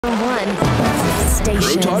Proton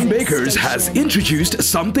Bakers has introduced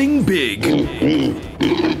something big.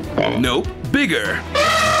 Nope, bigger.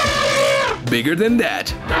 Bigger than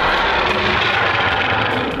that.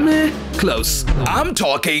 Meh, close. I'm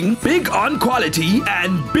talking big on quality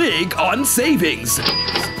and big on savings.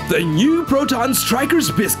 The new Proton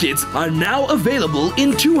Strikers biscuits are now available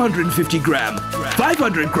in 250 gram,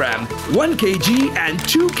 500 gram, 1 kg and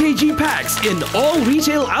 2 kg packs in all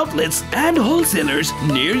retail outlets and wholesalers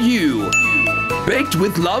near you. Baked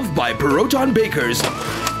with love by Proton Bakers,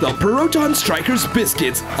 the Proton Strikers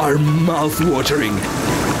biscuits are mouth-watering,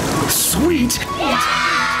 sweet,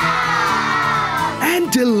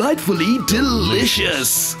 and delightfully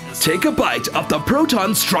delicious. Take a bite of the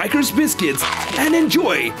Proton Strikers biscuits and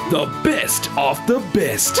enjoy the best of the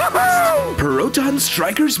best. Proton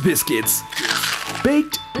Strikers biscuits,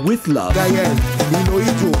 baked with love.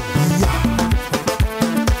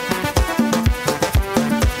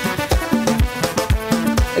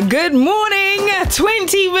 Good morning.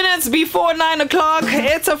 20 minutes before 9 o'clock.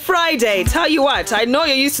 It's a Friday. Tell you what, I know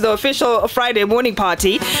you're used to the official Friday morning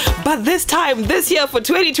party, but this time, this year for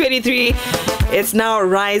 2023, it's now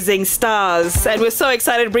Rising Starz. And we're so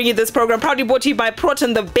excited to bring you this program. Proudly brought to you by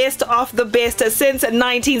Proton, the best of the best since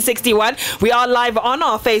 1961. We are live on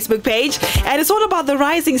our Facebook page, and it's all about the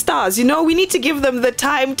Rising Stars. You know, we need to give them the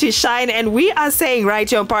time to shine, and we are saying right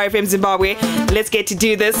here on PowerFM Zimbabwe, let's get to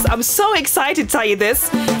do this. I'm so excited to tell you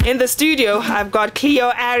this. In the studio, I've got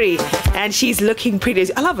Cleo Arie, and she's looking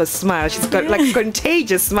pretty. I love her smile. She's got like a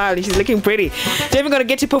contagious smile, and she's looking pretty. She's even going to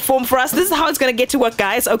get to perform for us. This is how it's going to get to work,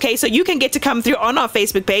 guys. Okay, so you can get to come through on our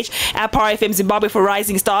Facebook page at PowerFM Zimbabwe for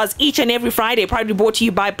Rising Stars each and every Friday. Proudly brought to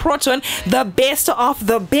you by Proton, the best of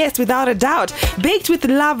the best, without a doubt. Baked with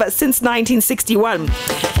love since 1961.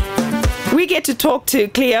 We get to talk to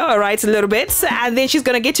Cleo, all right, a little bit, and then she's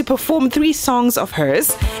going to get to perform 3 songs of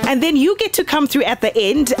hers, and then you get to come through at the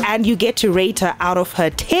end and you get to rate her out of her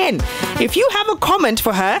 10. If you have a comment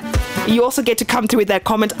for her, you also get to come through with that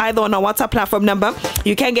comment either on our WhatsApp platform number.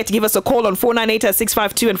 You can get to give us a call on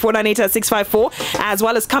 498-652 and 498-654, as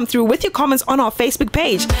well as come through with your comments on our Facebook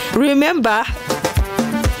page. Remember,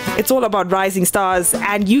 it's all about Rising Stars,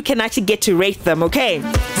 and you can actually get to rate them, okay?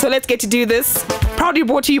 So let's get to do this. Proudly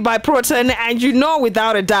brought to you by Proton, and you know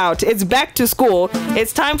without a doubt, it's back to school.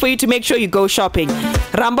 It's time for you to make sure you go shopping.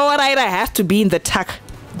 Rambo Raira has to be in the tuck.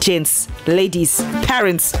 Gents, ladies,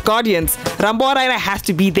 parents, guardians, Rambo Raira has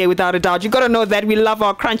to be there without a doubt. You got to know that we love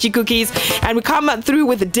our crunchy cookies, and we come through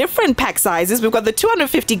with different pack sizes. We've got the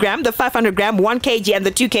 250 gram, the 500 gram, 1 kg, and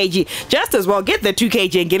the 2 kg. Just as well, get the 2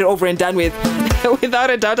 kg and get it over and done with.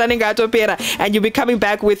 Without a doubt, and you'll be coming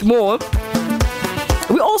back with more.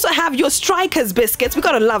 We also have your Strikers biscuits. We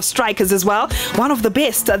gotta love Strikers as well. One of the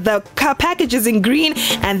best. The package is in green,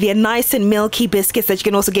 and they're nice and milky biscuits that you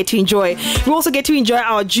can also get to enjoy. We also get to enjoy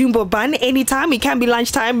our jumbo bun anytime. It can be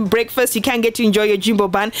lunchtime, breakfast. You can get to enjoy your jumbo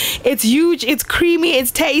bun. It's huge, it's creamy,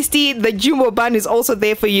 it's tasty. The jumbo bun is also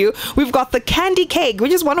there for you. We've got the candy cake,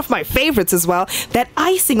 which is one of my favorites as well. That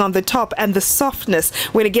icing on the top and the softness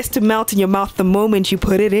when it gets to melt in your mouth the moment you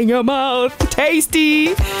put it in your mouth.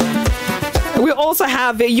 Tasty. We also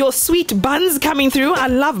have your sweet buns coming through. I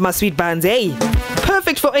love my sweet buns, eh?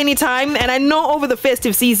 Perfect for any time. And I know over the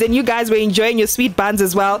festive season, you guys were enjoying your sweet buns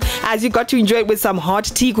as well, as you got to enjoy it with some hot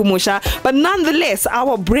tea kumusha. But nonetheless,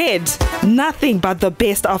 our bread, nothing but the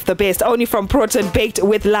best of the best. Only from Proton, baked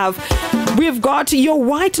with love. We've got your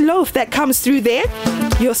white loaf that comes through there.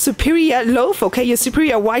 Your superior loaf, okay? Your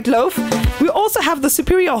superior white loaf. We also have the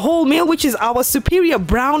superior wholemeal, which is our superior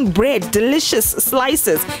brown bread. Delicious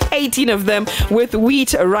slices, 18 of them with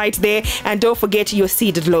wheat right there. And don't forget your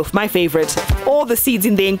seeded loaf, my favorite. All the seeds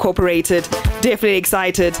in there incorporated. Definitely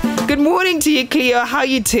excited. Good morning to you, Cleo. How are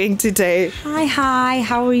you doing today? Hi.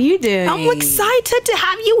 How are you doing? I'm excited to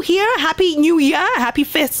have you here. Happy New Year. Happy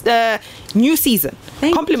new season.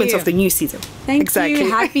 Compliments of the new season. Thank you.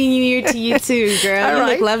 Happy New Year to you too, girl. You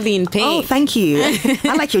look lovely in pink. Oh, thank you.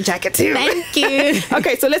 I like your jacket too. Thank you.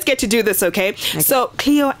 Okay, so let's get to do this, okay? So,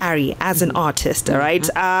 Cleo Arie, as an artist, all right,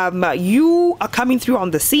 you are coming through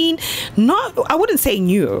on the scene, I wouldn't say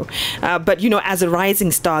new, but, you know, as a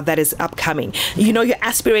rising star that is upcoming. You know your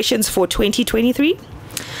aspirations for 2023?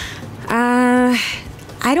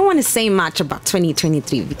 I don't want to say much about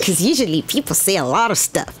 2023 because usually people say a lot of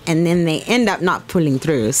stuff and then they end up not pulling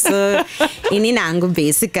through. So,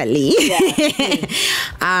 basically,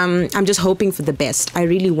 I'm just hoping for the best. I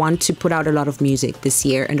really want to put out a lot of music this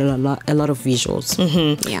year and a lot of visuals.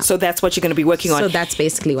 Mm-hmm. Yeah. So that's what you're going to be working on. So that's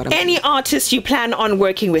basically what I'm Any artists you plan on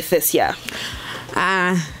working with this year?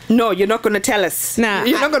 No, you're not going to tell us. No.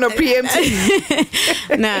 You're not going to preempt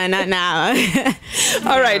it. No.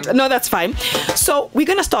 All right. No, that's fine. So we're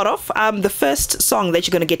going to start off. The first song that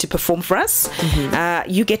you're going to get to perform for us,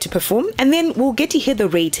 you get to perform, and then we'll get to hear the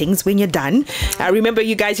ratings when you're done. Remember,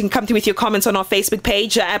 you guys can come through with your comments on our Facebook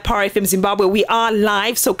page at PowerFM Zimbabwe. We are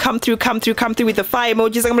live, so come through with the fire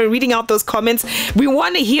emojis. I'm going to be reading out those comments. We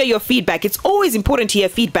want to hear your feedback. It's always important to hear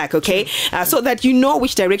feedback, okay? So that you know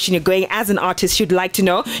which direction you're going as an artist. You'd like to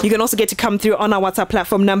know. You can also get to come through on our WhatsApp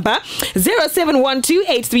platform number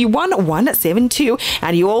 0712-831-172,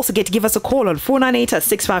 and you also get to give us a call on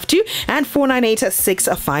 498-652 and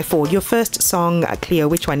 498-654. Your first song, Cleo,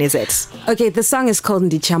 which one is it? Okay, the song is called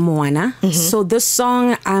Ndichamuwana. So this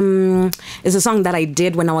song is a song that I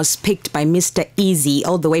did when I was picked by Mr. Easy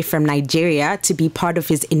all the way from Nigeria to be part of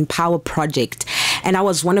his Empower project, and I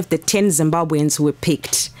was one of the 10 Zimbabweans who were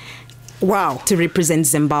picked. Wow. To represent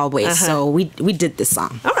Zimbabwe. So we did this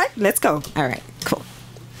song. All right, let's go. All right, cool.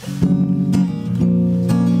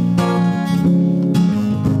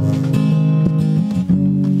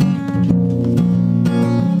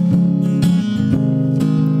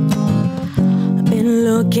 Been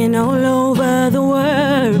looking all over the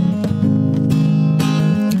world,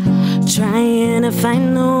 trying to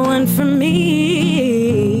find the one for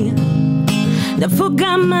me. The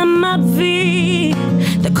fugama mavi,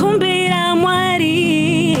 the kumbira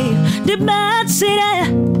mwari, the batsira,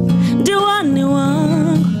 the one.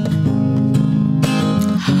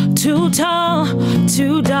 Too tall,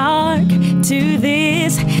 too dark, to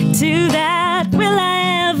this, to that. Will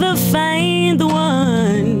I ever find the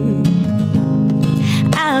one?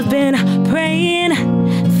 I've been praying,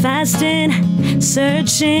 fasting,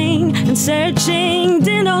 searching and searching.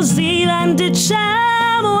 Dino Zealand did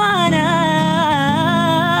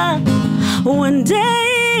one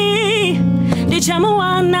day,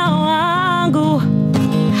 Ndichamuwana wangu.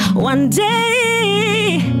 One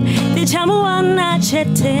day, Ndichamuwana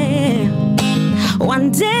chete.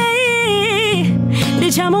 One day,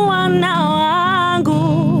 Ndichamuwana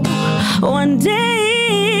wangu. One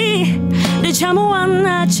day,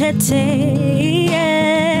 Ndichamuwana chete.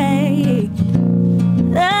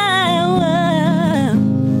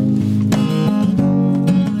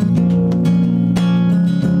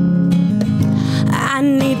 I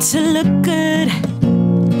need to look good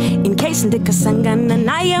in case ndikasangana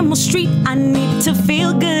naye on the street. I need to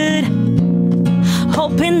feel good,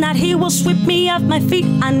 hoping that he will sweep me off my feet.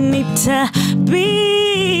 I need to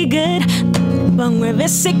be good, but where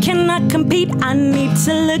this it cannot compete. I need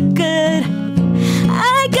to look good.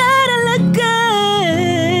 I gotta look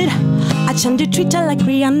good. I tend to treat her like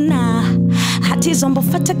Rihanna. Hati zombo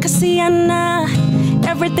fata kasiana.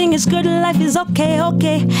 Everything is good, life is okay,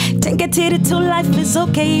 okay. Take it to life is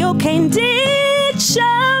okay, okay.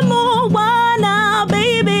 Ndichamuwana,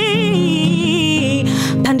 baby.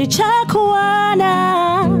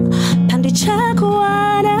 Pandichakuwana,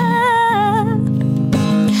 pandichakuwana.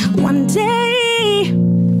 One day,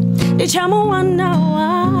 Ndichamuwana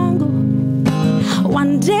wangu.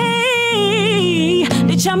 One day,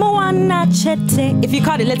 Ndichamuwana chete. If you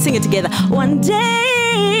caught it, let's sing it together. One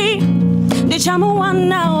day,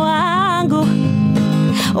 Ndichamuwana wangu.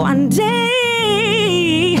 One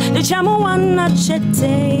day, Ndichamuwana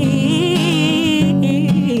chete.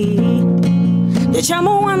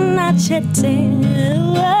 Ndichamuwana chete.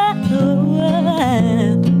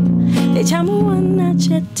 Ndichamuwana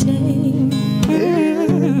chete.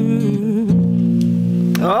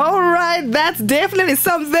 All right, that's definitely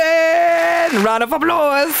something. Round of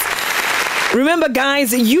applause. Remember,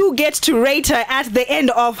 guys, you get to rate her at the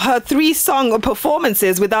end of her 3-song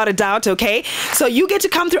performances, without a doubt, okay? So you get to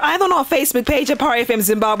come through either on our Facebook page at PowerFM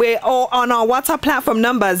Zimbabwe or on our WhatsApp platform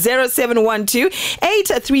number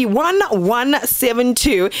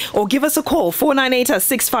 0712-831-172, or give us a call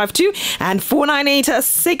 498-652 and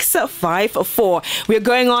 498-654. We're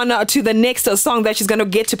going on to the next song that she's going to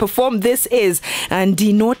get to perform. This is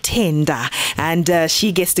Ndinotenda, and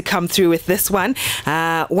she gets to come through with this one.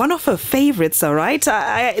 One of her favorites. All right.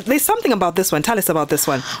 There's something about this one. Tell us about this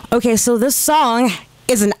one. Okay, so this song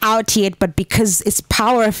isn't out yet, but because it's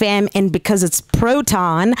PowerFM and because it's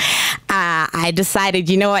Proton, I decided,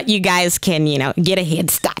 you know what, you guys can, get a head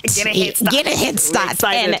start. Get a head start. Get a head start.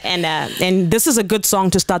 And this is a good song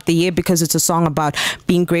to start the year because it's a song about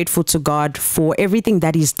being grateful to God for everything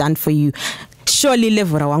that He's done for you. Surely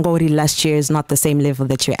level Rawangori last year is not the same level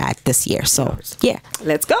that you're at this year. So yeah,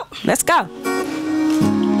 let's go. Let's go.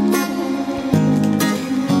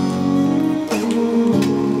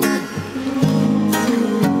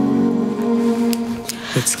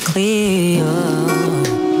 It's clear.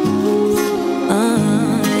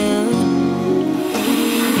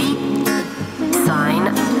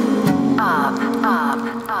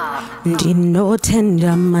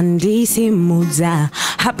 Ndinotenda mandisimudza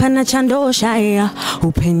hapana chandoshaya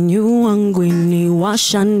upenyu wangu ni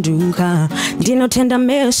washanduka ndinotenda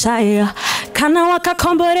Mesaya kana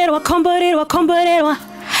wakakomborerwa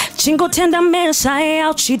chingotenda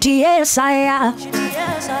Mesaya chiti Yesaya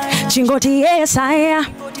chingoti Yesaya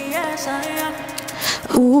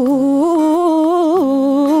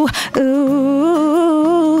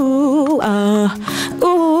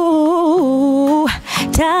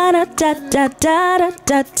da da da da da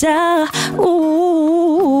da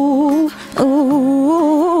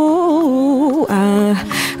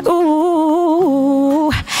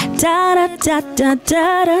da da da da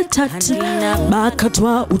da da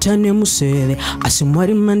bakatwa utane musele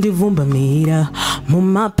asimwari mandivumba mira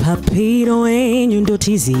mumapapiro enyu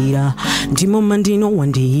ndotizira ndimo mandino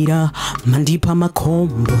wandira mandipa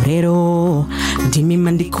makomborero ndimi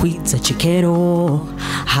mandikwidza chikero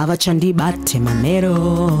hava chandibate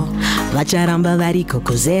mamero vacharamba vari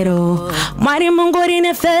kokozero mwari mungori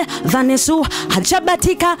nefe vanesu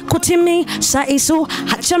hachabatika kutimi saisu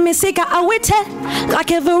hachamisika awite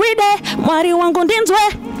like every day mwari wangu ndinzwe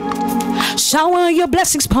shower your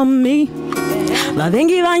blessings upon me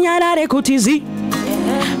vavengi vanyarare kutizi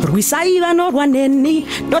rwisaiva norwaneni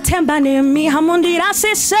ndotemba nemi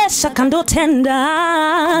hamundirasisesa kandotenda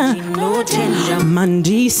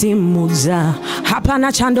mandisimudza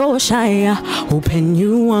hapana chandoshaya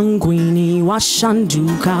upenyu wangu ni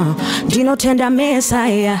washanduka ndinotenda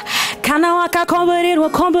Mesaya kana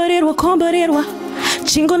wakakomborerwa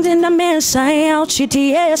chingotenda Mesaya chiti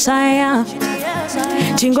Yesaya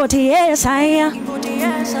chingoti Yesaya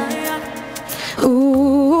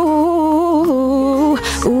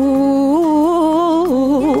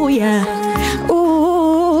yeah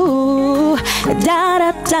da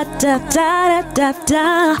da da da da da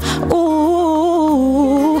da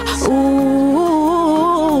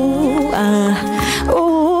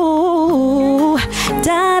da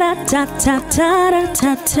da da da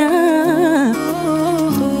da da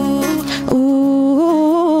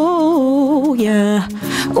yeah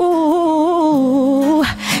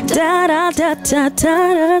da da da da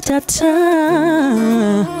da da da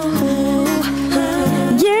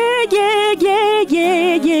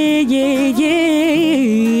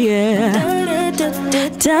yeah da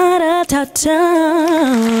da da da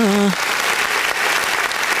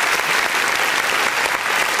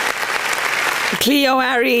Cleo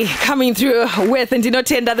Arie coming through with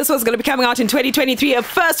Ndinotenda. This was going to be coming out in 2023. Her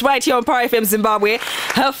first right here on PowerFM Zimbabwe.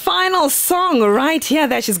 Her final song right here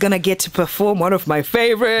that she's going to get to perform. One of my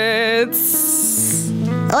favorites.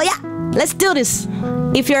 Oh yeah, let's do this.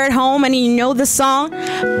 If you're at home and you know the song,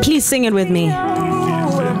 please sing it with me.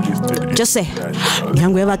 Just say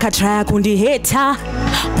nyangwe vakatry kundiheta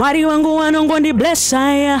mwari wangu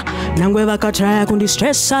wanongondiblessa nyangwe vakatry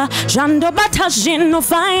kundistressa zvandobata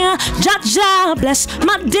zvinofaya jaja bless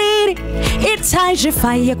madiri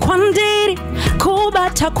itaizvifaye kwandiri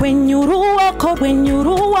kubata kwenyu ruoko rwenyu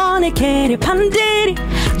ruonekere pandiri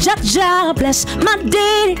jaja bless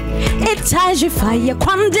madiri itaizvifaye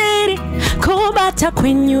kwandiri kubata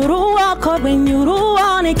kwenyu ruoko rwenyu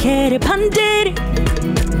ruonekere pandiri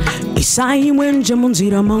Isai mwenje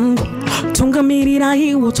munzira mangu tungamirira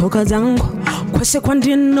iwo toka zangu kwese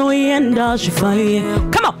kwandinoyenda zvifaye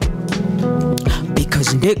come on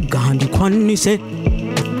because ndega ndikwanise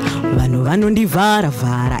vanhu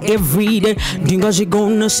vanondivharavhara everyday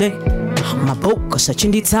ndingazvigonose maboko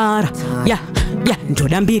sachinditsara yeah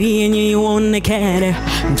ndoda mbiri yenyu ionekere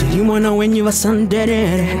ndiri mwana wenyu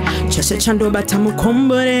vasanderere chose chandobata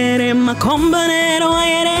mukomborere makomborero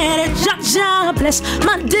ayerere jaja bless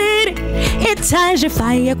madiri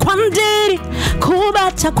itaizvifaye kwandiri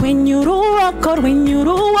kubata kwenyu ruoko rwenyu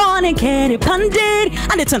ruonekere pandiri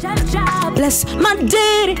and it's jaja bless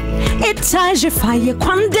madiri itaizvifaye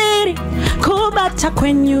kwandiri kubata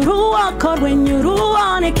kwenyu ruoko rwenyu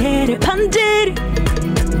ruonekere pandiri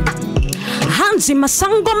hanzi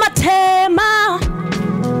masango matema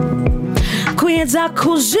kuedza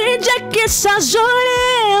kuzvijekesa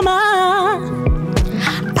zvorema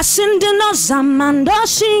asi ndinozama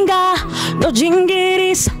ndoshinga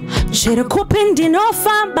ndojingirisa chero kupi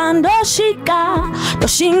ndinofamba ndosvika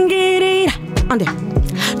ndoshingirira ande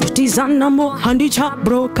ndotizanamo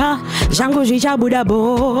handichabroka zvangu zvichabuda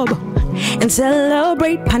bobo and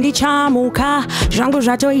celebrate pandichamuka zvangu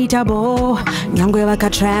zvatoita bo nyangwe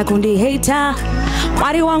vakatry kundihata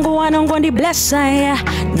mwari wangu wanongondiblessa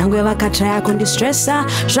nyangwe vakatry kundistressa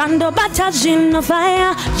zvandobata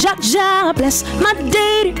zvinofaya jaja bless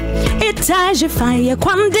madiri itaizvifaye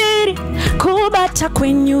kwandiri kubata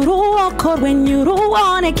kwenyu ruoko rwenyu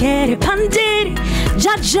ruonekere pandiri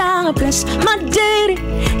jaja bless madiri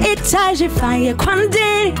Tajifaye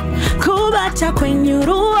kwandiri kubata kwenye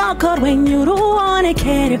ruoko kwenye ruone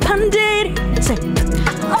kere pandiri. Say,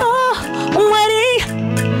 oh, mwari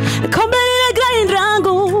kombele na grind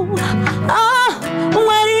rangu. Oh,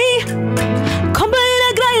 mwari kombele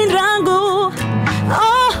na grind rangu.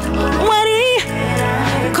 Oh, mwari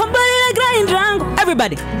kombele na grind rangu.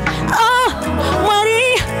 Everybody. Oh,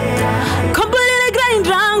 mwari kombele na grind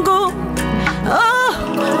rangu. Oh,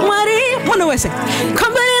 mwari, wanna we say,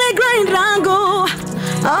 kombele na grind rangu.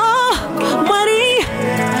 Oh, mwari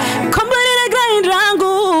kombele na grind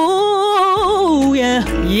rangu. Yeah.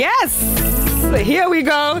 Yes. Here we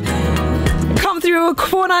go. Come through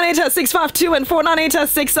 498-652 and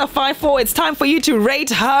 498-654. It's time for you to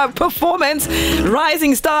rate her performance.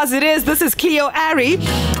 Rising Stars it is. This is Cleo Arie.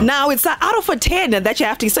 Now it's out of a 10 that you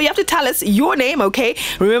have to. So you have to tell us your name, okay?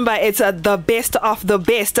 Remember, it's the best of the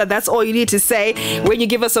best. That's all you need to say when you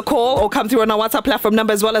give us a call or come through on our WhatsApp platform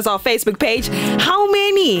number as well as our Facebook page.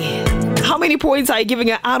 How many points are you giving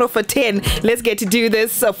her out of a 10? Let's get to do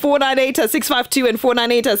this. 498-652 and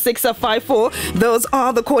 498-654. Those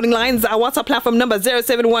are the calling lines. Our WhatsApp platform number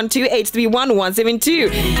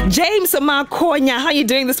 0712-831-172. James Makonya, how are you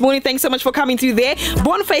doing this morning? Thanks so much for coming through there.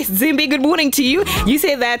 Boniface Zimbi, good morning to you. You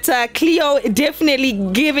say that Cleo definitely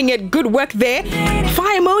giving it good work there.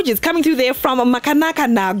 Fire emojis coming through there from Makanaka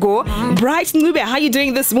Nago. Bright Nube, how are you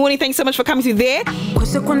doing this morning? Thanks so much for coming through there.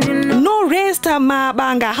 No rest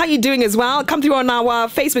Mabanga, how are you doing as well? Come through on our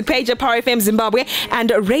Facebook page at PowerFM Zimbabwe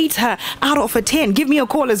and rate her out of a 10. Give me a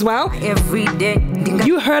call as well. Every day.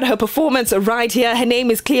 You heard her performance right here. Her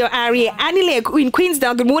name is Cleo Arie. Anile in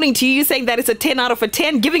Queensdale, good morning to you. Saying that it's a 10 out of a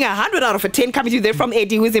 10. Giving 100 out of a 10. Coming through there from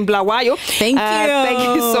Eddie, who's in Blawayo. Thank you. Thank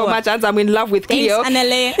you so much, Ans. I'm in love with Cleo. Thanks,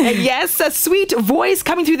 Anile. Yes, a sweet voice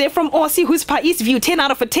coming through there from Aussie, who's East View. 10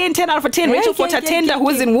 out of a 10. 10 out of a 10. Rachel Forta Tender,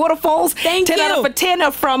 who's in Waterfalls. 10 out of a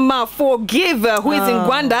 10 from Forgive, who is in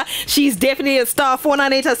Gwanda. She's definitely a star.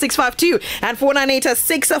 498-652 and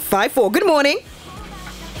 498-654. Good morning.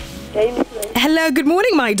 Hello, good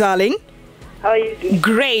morning, my darling. How are you doing?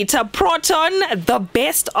 Great. Proton, the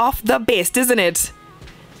best of the best, isn't it?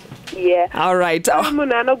 Yeah. All right.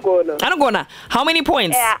 Anogona, how many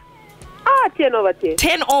points? 10 over 10.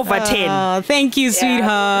 10 over 10. Oh, thank you,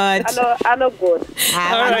 sweetheart. Anogona.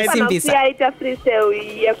 All right.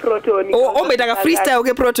 Oh, metaga freestyle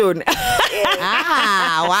ke proton.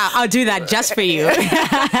 Ah, wow. I'll do that just for you.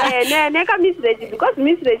 Because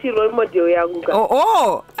Miss Reggie role model yangu.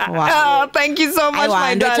 Oh. Wow. Thank you so much,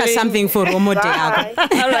 my darling. Something for Romo Day.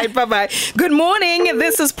 All right, bye-bye. Good morning.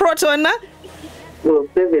 This is Proton.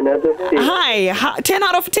 7 out of 10. Hi. 10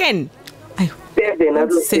 out of 10. 7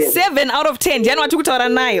 out of 10. 7 out of 10.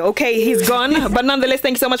 Okay, he's gone. But nonetheless,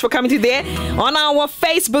 thank you so much for coming to there. On our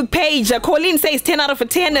Facebook page, Colleen says 10 out of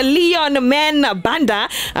 10. Leon Man Banda,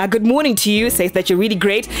 good morning to you. Says that you're really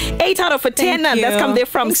great. 8 out of 10. That's come there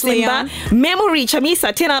from Simba. Memory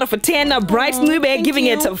Chamisa, 10 out of 10. Bright Nube giving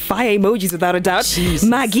it 5 emojis without a doubt. Jesus.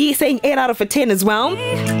 Maggie saying 8 out of 10 as well.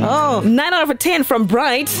 Oh. 9 out of 10 from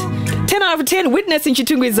Bright. 10 out of 10 witness in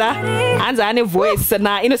Chitungwiza. And a voice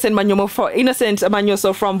na Innocent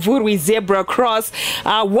Manyoso from Vurwi Zebra Cross.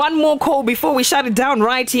 One more call before we shut it down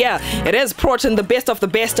right here. It is Proton, the best of the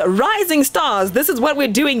best. Rising Stars. This is what we're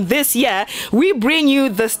doing this year. We bring you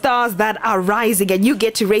the stars that are rising and you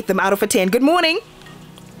get to rate them out of a 10. Good morning.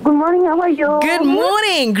 Good morning, how are you? Good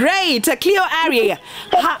morning. Great. Cleo Arie.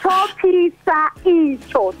 I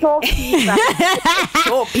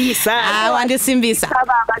want to Simbisa.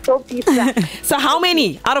 So how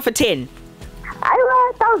many out of a 10? I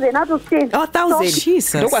 1,000 out of 10. Oh, 1,000.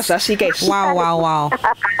 Jesus. Wow.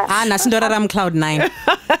 Nasindora Cloud 9.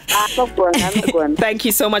 Thank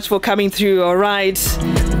you so much for coming through. All right.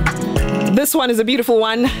 This one is a beautiful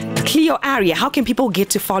one. Cleo Arie, how can people get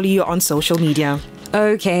to follow you on social media?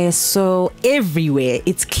 Okay, so everywhere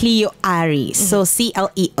it's Cleo Arie. So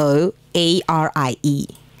CLEOARIE.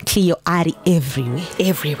 Cleo Arie everywhere.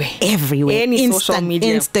 Any social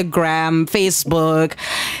media. Instagram, Facebook,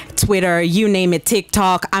 Twitter, you name it,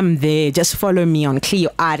 TikTok, I'm there. Just follow me on Cleo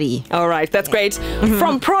Arie. All right, that's great.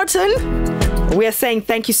 From Proton, we're saying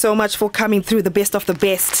thank you so much for coming through, the best of the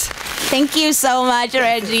best. Thank you so much,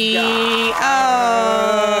 Reggie.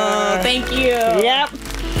 Oh, thank you. Yep.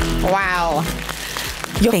 Wow.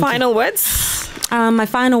 Your final words? My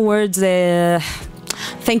final words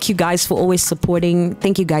thank you guys for always supporting.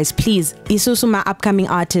 Thank you guys. Please, Isusu, my upcoming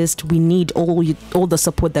artist, we need all the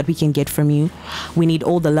support that we can get from you. We need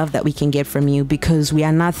all the love that we can get from you because we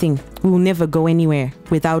are nothing. We will never go anywhere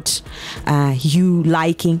without you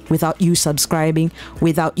liking, without you subscribing,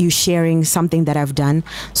 without you sharing something that I've done.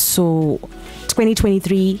 So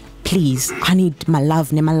 2023, please, I need my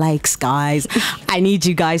love and my likes, guys. I need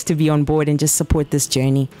you guys to be on board and just support this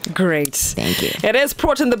journey. Great. Thank you. It is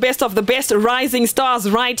Proton, the best of the best Rising Stars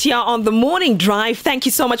right here on the Morning Drive. Thank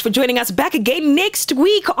you so much for joining us. Back again next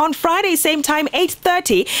week on Friday, same time,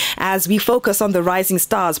 8:30, as we focus on the Rising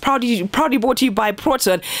Stars. Proudly brought to you by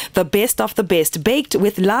Proton, the best of the best, baked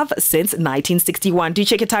with love since 1961. Do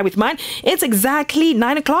check your time with mine. It's exactly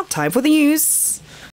 9 o'clock. Time for the news.